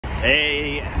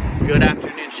Hey, good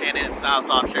afternoon, Shannon. It's Niles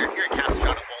here at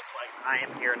Capistrano Volkswagen. I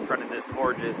am here in front of this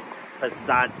gorgeous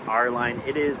Passat R-Line.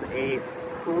 It is a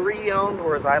pre-owned,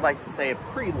 or as I like to say, a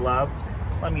pre-loved.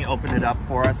 Let me open it up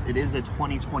for us. It is a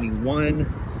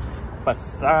 2021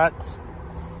 Passat.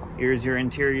 Here's your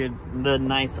interior, the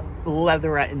nice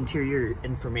leatherette interior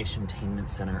informationtainment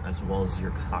center, as well as your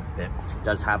cockpit. It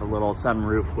does have a little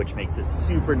sunroof, which makes it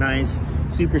super nice,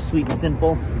 super sweet and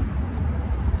simple.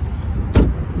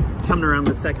 Coming around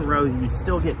the second row, you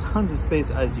still get tons of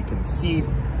space, as you can see.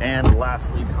 And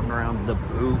lastly, coming around the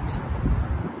boot,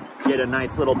 get a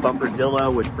nice little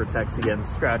bumper-dillo, which protects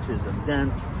against scratches and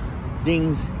dents,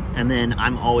 dings. And then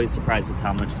I'm always surprised with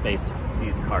how much space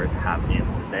these cars have in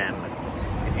them.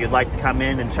 If you'd like to come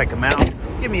in and check them out,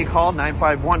 give me a call,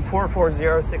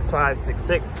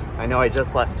 951-440-6566. I know I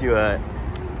just left you a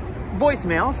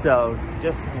voicemail, so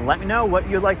just let me know what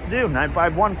you'd like to do.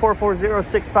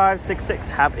 951-440-6566.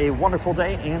 Have a wonderful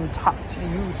day and talk to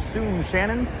you soon,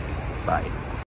 Shannon. Bye.